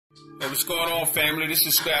Hey, what's going on, family? This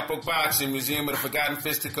is Scrapbook Boxing, Museum of the Forgotten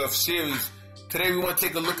Fisticuffs series. Today we want to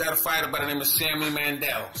take a look at a fighter by the name of Sammy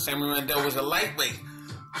Mandell. Sammy Mandell was a lightweight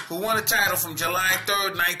who won a title from July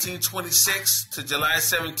 3rd, 1926 to July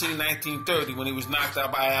 17, 1930 when he was knocked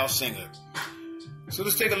out by Al Singer. So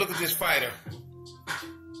let's take a look at this fighter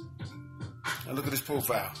and look at his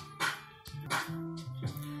profile.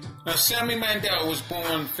 Now, Sammy Mandell was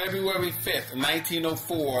born February 5th,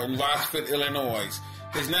 1904 in Rockford, Illinois.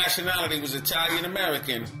 His nationality was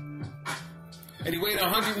Italian-American, and he weighed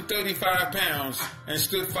 135 pounds and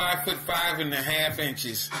stood 5 foot 5.5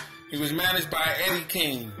 inches. He was managed by Eddie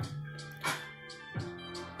King.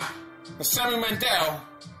 Now, Sammy Mandell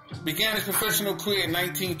began his professional career in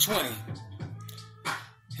 1920.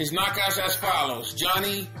 His knockouts as follows: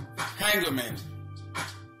 Johnny Hangerman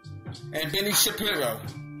and Benny Shapiro,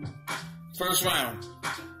 first round.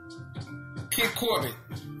 Kid Corbett,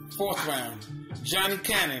 fourth round. Johnny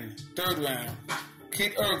Cannon, third round.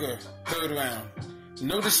 Kid Erger, third round.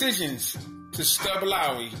 No decisions to Stub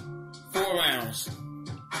Lowry, 4 rounds.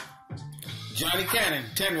 Johnny Cannon,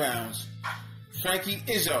 10 rounds. Frankie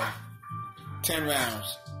Izzo, 10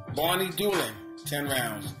 rounds. Barney Doolin, 10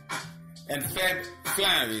 rounds. And Fed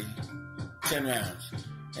Flannery, 10 rounds.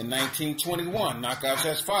 In 1921, knockouts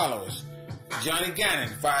as follows: Johnny Gannon,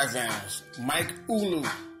 5 rounds. Mike Ulu,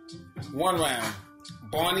 1 round.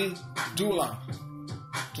 Barney Doolin,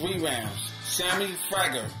 3 rounds. Sammy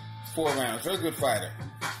Fragger, 4 rounds. Very good fighter.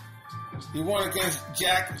 He won against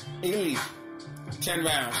Jack Ely, 10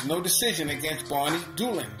 rounds. No decision against Barney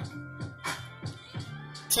Doolin,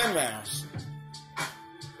 10 rounds.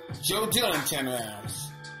 Joe Dillon, 10 rounds.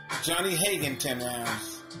 Johnny Hagan, 10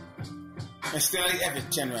 rounds. And Stanley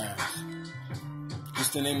Everett, 10 rounds.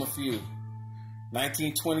 Just to name a few.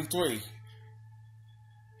 1923.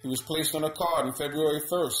 He was placed on a card on February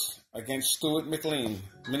 1st against Stuart McLean,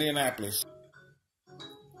 Minneapolis.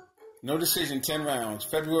 No decision, 10 rounds.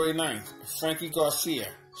 February 9th, Frankie Garcia,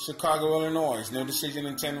 Chicago, Illinois. No decision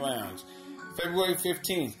in 10 rounds. February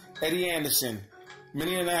 15th, Eddie Anderson,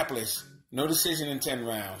 Minneapolis. No decision in 10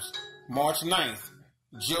 rounds. March 9th,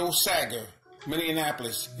 Joe Sager,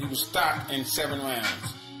 Minneapolis. He was stopped in 7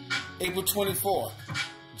 rounds. April 24th,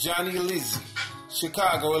 Johnny Lizzie,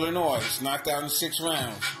 Chicago, Illinois, knocked out in 6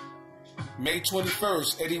 rounds. May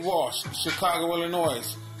 21st, Eddie Walsh, Chicago,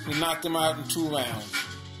 Illinois. He knocked him out in 2 rounds.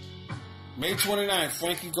 May 29th,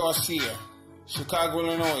 Frankie Garcia, Chicago,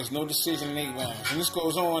 Illinois. No decision in 8 rounds. And this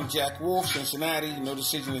goes on. Jack Wolf, Cincinnati. No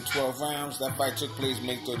decision in 12 rounds. That fight took place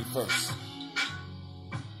May 31st.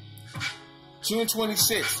 June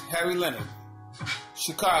 26th, Harry Leonard,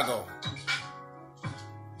 Chicago.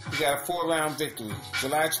 He got a 4-round victory.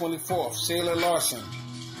 July 24th, Sailor Larson.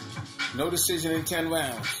 No decision in 10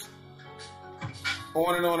 rounds.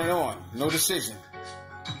 On and on and on. No decision.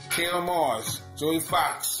 Kayla Mars, Joey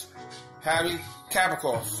Fox, Harry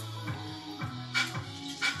Kapikoff.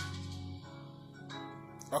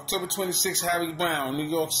 October 26th, Harry Brown, New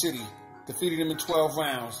York City. Defeated him in 12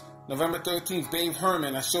 rounds. November 13th, Dave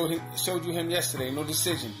Herman. I showed you him yesterday. No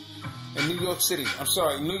decision. In New York City.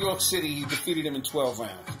 New York City, he defeated him in 12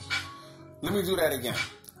 rounds. Let me do that again.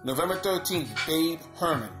 November 13th, Dave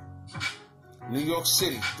Herman, New York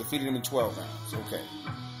City, defeated him in 12 rounds. Okay.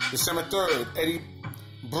 December 3rd, Eddie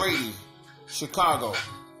Brady, Chicago,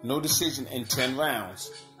 no decision in 10 rounds.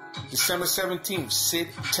 December 17th, Sid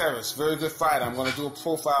Terrace, very good fighter. I'm going to do a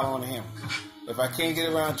profile on him. If I can't get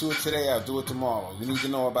around to it today, I'll do it tomorrow. You need to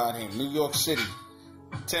know about him. New York City,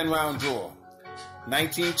 10-round draw.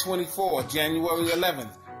 1924, January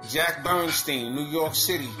 11th, Jack Bernstein, New York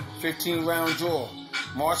City, 15-round draw.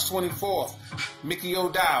 March 24th, Mickey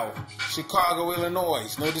O'Dowd, Chicago,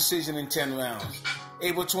 Illinois, no decision in 10 rounds.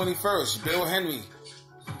 April 21st, Bill Henry,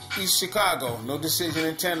 East Chicago, no decision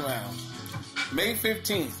in 10 rounds. May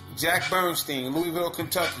 15th, Jack Bernstein, Louisville,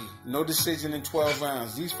 Kentucky, no decision in 12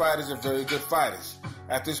 rounds. These fighters are very good fighters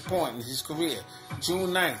at this point in his career.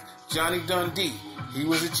 June 9th, Johnny Dundee, he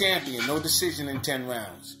was a champion, no decision in 10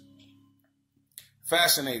 rounds.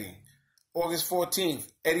 Fascinating. August 14th,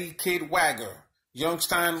 Eddie Kid Wagger,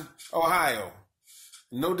 Youngstown, Ohio,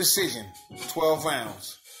 no decision, 12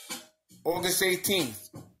 rounds. August 18th,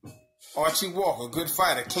 Archie Walker, good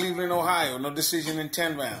fighter, Cleveland, Ohio, no decision in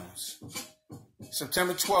 10 rounds.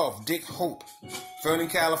 September 12th, Dick Hope, Vernon,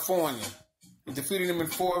 California. He defeated him in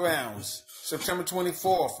 4 rounds. September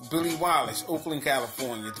 24th, Billy Wallace, Oakland,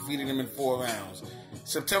 California, defeated him in 4 rounds.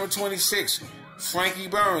 September 26th, Frankie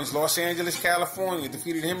Burns, Los Angeles, California,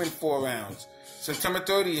 defeated him in 4 rounds. September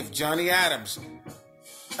 30th, Johnny Adams,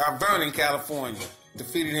 Vernon, California,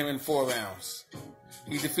 defeated him in 4 rounds.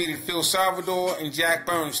 He defeated Phil Salvador and Jack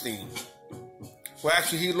Bernstein. Well,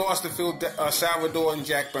 actually, he lost to Phil Salvador and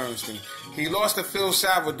Jack Bernstein. He lost to Phil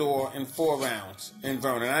Salvador in 4 rounds in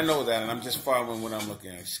Vernon. I know that, and I'm just following what I'm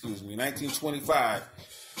looking at. Excuse me. 1925,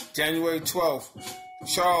 January 12th,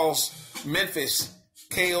 Charles Memphis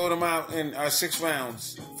KO'd him out in 6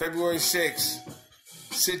 rounds. February 6th,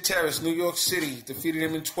 Sid Terrace, New York City, defeated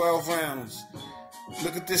him in 12 rounds.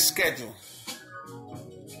 Look at this schedule.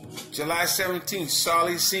 July 17th,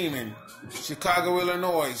 Solly Seaman, Chicago,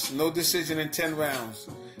 Illinois, no decision in 10 rounds.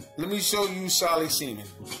 Let me show you Solly Seaman.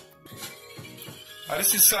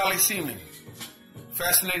 This is Solly Seaman,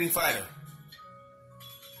 fascinating fighter.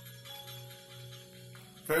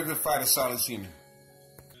 Very good fighter, Solly Seaman.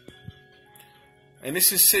 And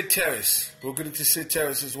this is Sid Terrace. We'll get into Sid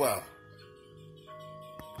Terrace as well.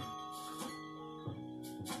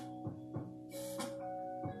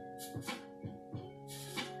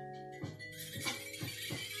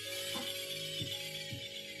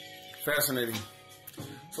 Fascinating.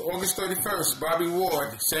 So August 31st, Bobby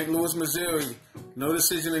Ward, St. Louis, Missouri, no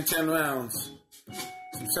decision in 10 rounds.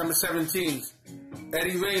 September 17th,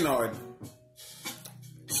 Eddie Reynard,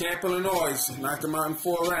 Champ, Illinois, knocked him out in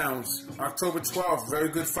 4 rounds. October 12th, very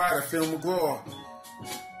good fighter, Phil McGraw,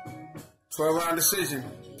 12-round decision,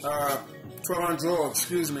 12-round draw,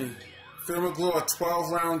 excuse me. Phil McGraw,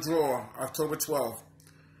 12-round draw, October 12th.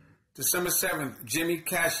 December 7th, Jimmy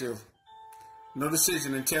Cashew, no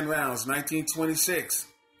decision in 10 rounds, 1926.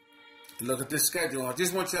 Look at this schedule. I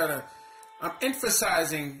just want y'all to, I'm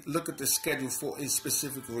emphasizing, look at the schedule for a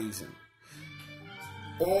specific reason.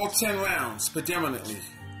 All 10 rounds, predominantly,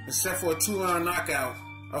 except for a 2-round knockout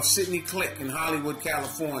of Sidney Click in Hollywood,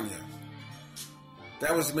 California.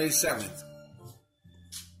 That was May 7th.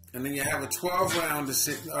 And then you have a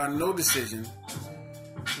 12-round no decision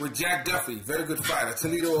with Jack Duffy, very good fighter,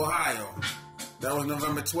 Toledo, Ohio. That was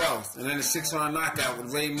November 12th. And then a 6-round knockout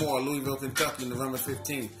with Ray Moore, Louisville, Kentucky, November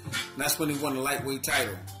 15th. And that's when he won the lightweight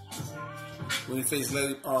title, when he faced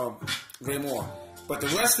Ray Moore. But the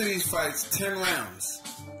rest of these fights, 10 rounds.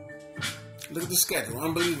 Look at the schedule.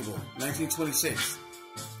 Unbelievable. 1926.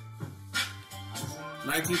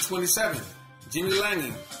 1927. Jimmy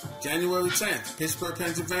Lange, January 10th, Pittsburgh,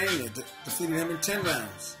 Pennsylvania, defeated him in 10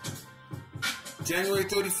 rounds. January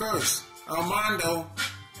 31st, Armando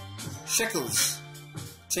Shekels,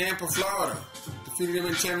 Tampa, Florida, defeated him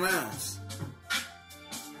in 10 rounds.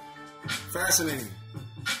 Fascinating.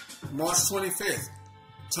 March 25th,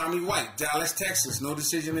 Tommy White, Dallas, Texas, no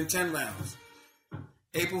decision in 10 rounds.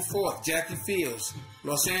 April 4th, Jackie Fields,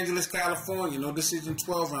 Los Angeles, California, no decision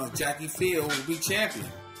 12 rounds. Jackie Fields will be champion.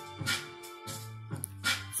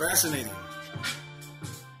 Fascinating.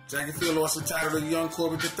 Jackie Fields lost the title to Young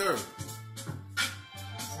Corbett III.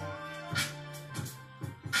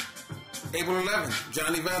 April 11th,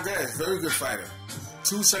 Johnny Valdez, very good fighter.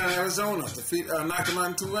 Tucson, Arizona, knocked him out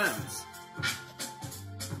in 2 rounds.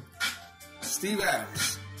 Steve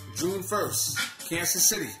Adams, June 1st, Kansas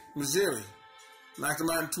City, Missouri, knocked him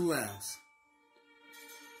out in 2 rounds.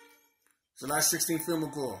 July 16th, Phil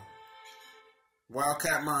McGraw.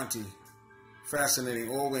 Wildcat Monty, fascinating,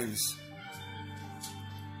 all wins.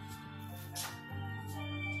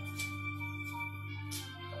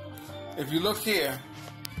 If you look here,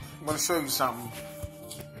 I'm going to show you something.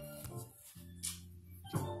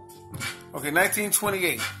 Okay,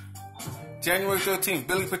 1928. January 13th,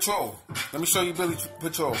 Billy Patrol. Let me show you Billy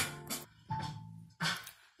Patrol.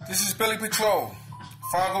 This is Billy Patrol,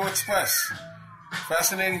 Fargo Express.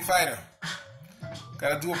 Fascinating fighter.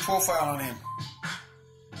 Gotta do a profile on him.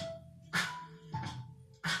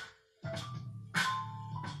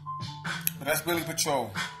 But that's Billy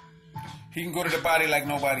Patrol. He can go to the body like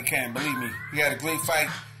nobody can, believe me. He had a great fight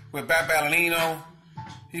with Bat Ballerino.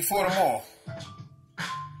 He fought them all.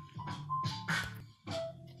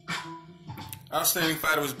 Outstanding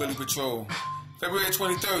fighter was Billy Patrol. February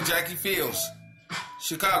 23rd, Jackie Fields,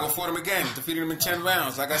 Chicago, fought him again. Defeated him in 10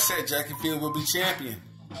 rounds. Like I said, Jackie Fields will be champion.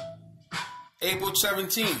 April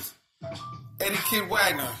 17th, Eddie Kid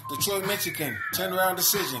Wagner, Detroit, Michigan, 10-round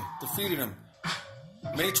decision. Defeated him.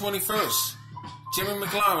 May 21st, Jimmy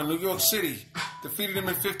McLaurin, New York City, defeated him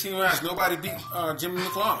in 15 rounds. Nobody beat Jimmy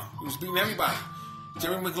McLaurin. He was beating everybody.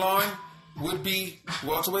 Jimmy McLaurin would be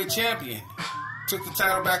welterweight champion. Took the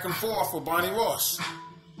title back and forth for Barney Ross.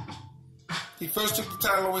 He first took the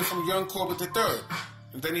title away from Young Corbett III,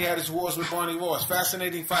 and then he had his wars with Barney Ross.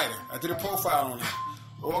 Fascinating fighter. I did a profile on him.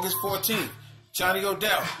 August 14th, Johnny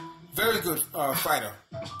Odell, very good fighter.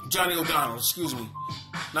 Johnny O'Donnell, excuse me.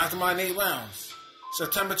 Knocked him out in 8 rounds.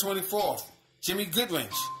 September 24th, Jimmy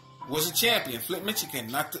Goodwrench was a champion. Flint,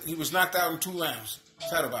 Michigan. He was knocked out in 2 rounds.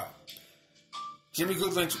 What's that about? Jimmy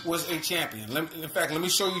Goodwrench was a champion. In fact, let me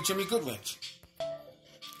show you Jimmy Goodwrench.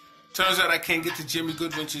 Turns out I can't get to Jimmy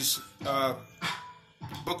Goodwin's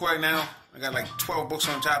book right now. I got like 12 books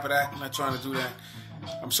on top of that. I'm not trying to do that.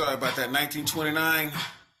 I'm sorry about that. 1929.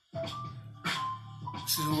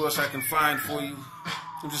 This is who else I can find for you.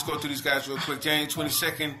 Let me just go through these guys real quick. January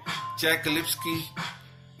 22nd, Jack Gillespie,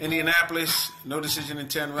 Indianapolis, no decision in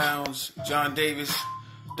 10 rounds. John Davis.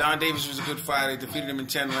 Don Davis was a good fighter. Defeated him in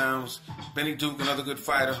 10 rounds. Benny Duke, another good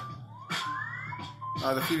fighter.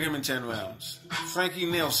 Defeated him in 10 rounds. Frankie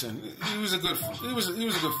Nelson, he was a good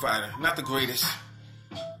fighter, not the greatest.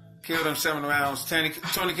 Killed him 7 rounds. Tony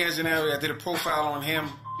Canzaneri, I did a profile on him.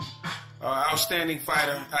 Outstanding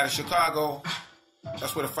fighter out of Chicago.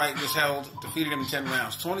 That's where the fight was held. Defeated him in 10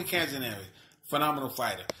 rounds. Tony Canzaneri, phenomenal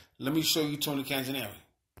fighter. Let me show you Tony Canzaneri.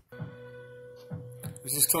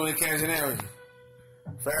 This is Tony Canzaneri.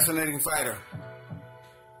 Fascinating fighter.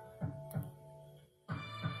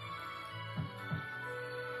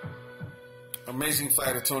 Amazing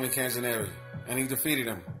fighter, Tony Canzaneri. And he defeated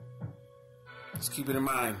him. Just keep it in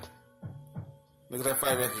mind. Look at that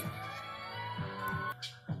fight record.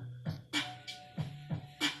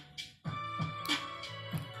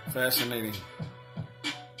 Fascinating.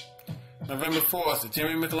 November 4th,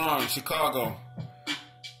 Jimmy McLaurin, Chicago.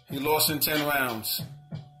 He lost in 10 rounds.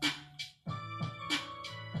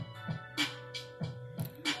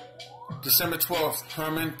 December 12th,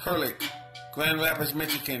 Herman Perlich, Grand Rapids,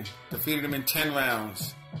 Michigan. Defeated him in 10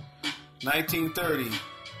 rounds. 1930.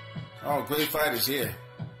 Oh, great fighters here.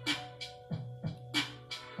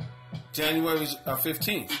 January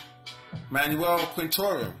 15th, Manuel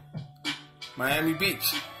Quintorio, Miami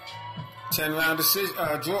Beach. 10-round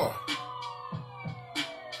draw.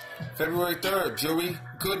 February 3rd, Joey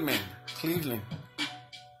Goodman, Cleveland.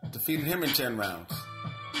 Defeated him in 10 rounds.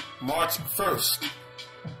 March 1st,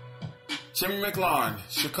 Jimmy McLaurin,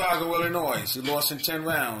 Chicago, Illinois. He lost in 10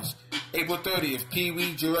 rounds. April 30th, Pee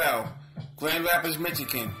Wee Jarrell, Grand Rapids,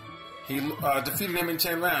 Michigan. He defeated him in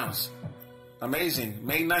 10 rounds. Amazing.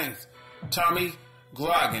 May 9th, Tommy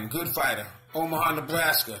Grogan, good fighter, Omaha,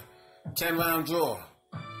 Nebraska. 10-round draw.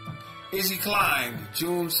 Izzy Klein,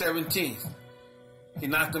 June 17th. He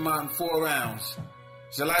knocked him out in 4 rounds.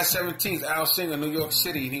 July 17th, Al Singer, New York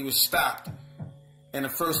City. He was stopped in the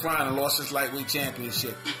first round and lost his lightweight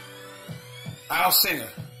championship. Al Singer,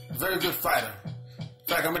 very good fighter. In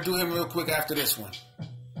fact, I'm going to do him real quick after this one.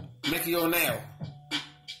 Mickey O'Neill.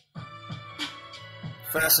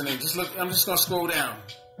 Fascinating. I'm just going to scroll down.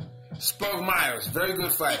 Spurg Myers, very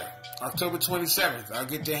good fighter. October 27th, I'll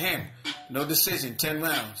get to him. No decision, 10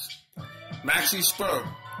 rounds. Maxie Spurg,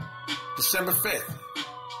 December 5th.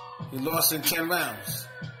 He lost in 10 rounds.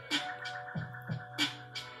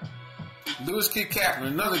 Lewis Kid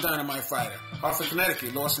Kaplan, another dynamite fighter. Hartford,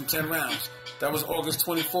 Connecticut, lost in 10 rounds. That was August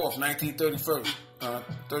 24th,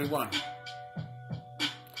 1931.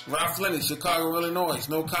 Ralph Linney, Chicago, Illinois,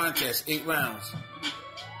 no contest, 8 rounds.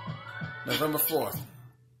 November 4th.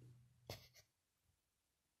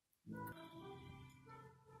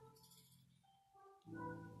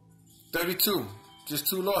 '32, just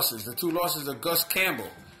 2 losses. The 2 losses are Gus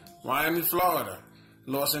Campbell, Miami, Florida,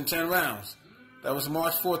 lost in 10 rounds. That was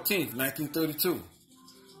March 14th, 1932.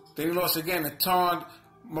 Then he lost again to Todd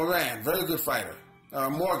Moran, very good fighter.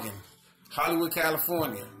 Morgan, Hollywood,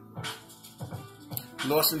 California.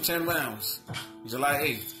 Lost in 10 rounds, July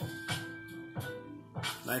 8th.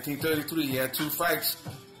 1933, he had 2 fights.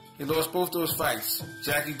 He lost both those fights.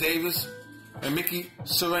 Jackie Davis and Mickey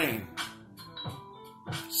Serrane.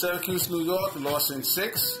 Syracuse, New York, lost in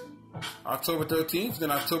 6. October 13th,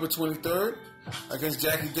 then October 23rd, against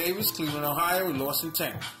Jackie Davis, Cleveland, Ohio, he lost in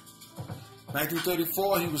 10.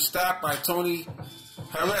 1934, he was stopped by Tony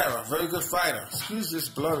Herrera, very good fighter. Excuse this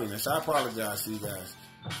blurriness, I apologize to you guys.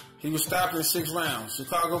 He was stopped in 6 rounds.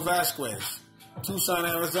 Chicago Vasquez, Tucson,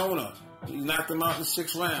 Arizona, he knocked him out in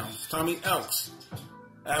 6 rounds. Tommy Elks,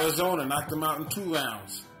 Arizona, knocked him out in 2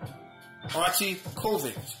 rounds. Archie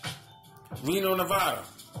Kovic, Reno, Nevada,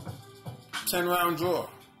 10-round draw.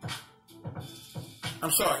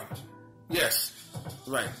 I'm sorry. Yes,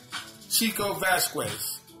 right. Chico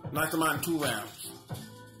Vasquez knocked him out in 2 rounds.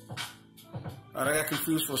 I got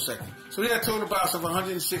confused for a second. So he had total bouts of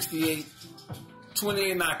 168,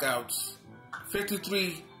 28 knockouts,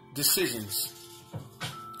 53 decisions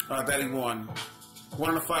that he won. 1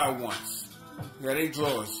 of the 5 once. He had 8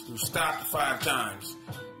 draws. He was stopped 5 times.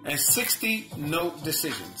 And 60 no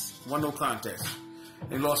decisions. 1 no contest.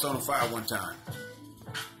 He lost on the 5 one time.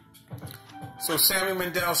 So Sammy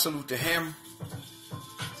Mandell, salute to him.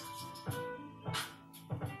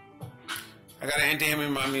 I got to enter him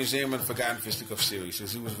in my Museum of the Forgotten Fisticuffs series,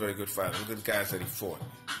 because he was a very good fighter. Look at the guys that he fought.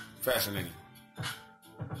 Fascinating.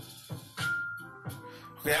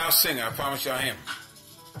 The house singer, I promise you I am.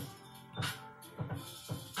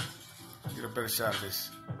 Get a better shot of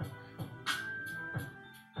this.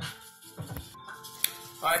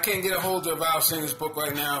 I can't get a hold of Al Singer's book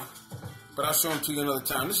right now, but I'll show them to you another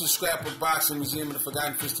time. This is Scrapbook Boxing, Museum of the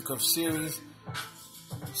Forgotten Fisticuffs series.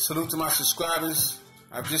 Salute to my subscribers.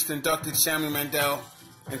 I've just inducted Sammy Mandell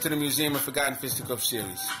into the Museum of Forgotten Fisticuffs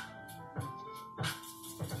series.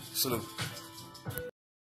 Salute.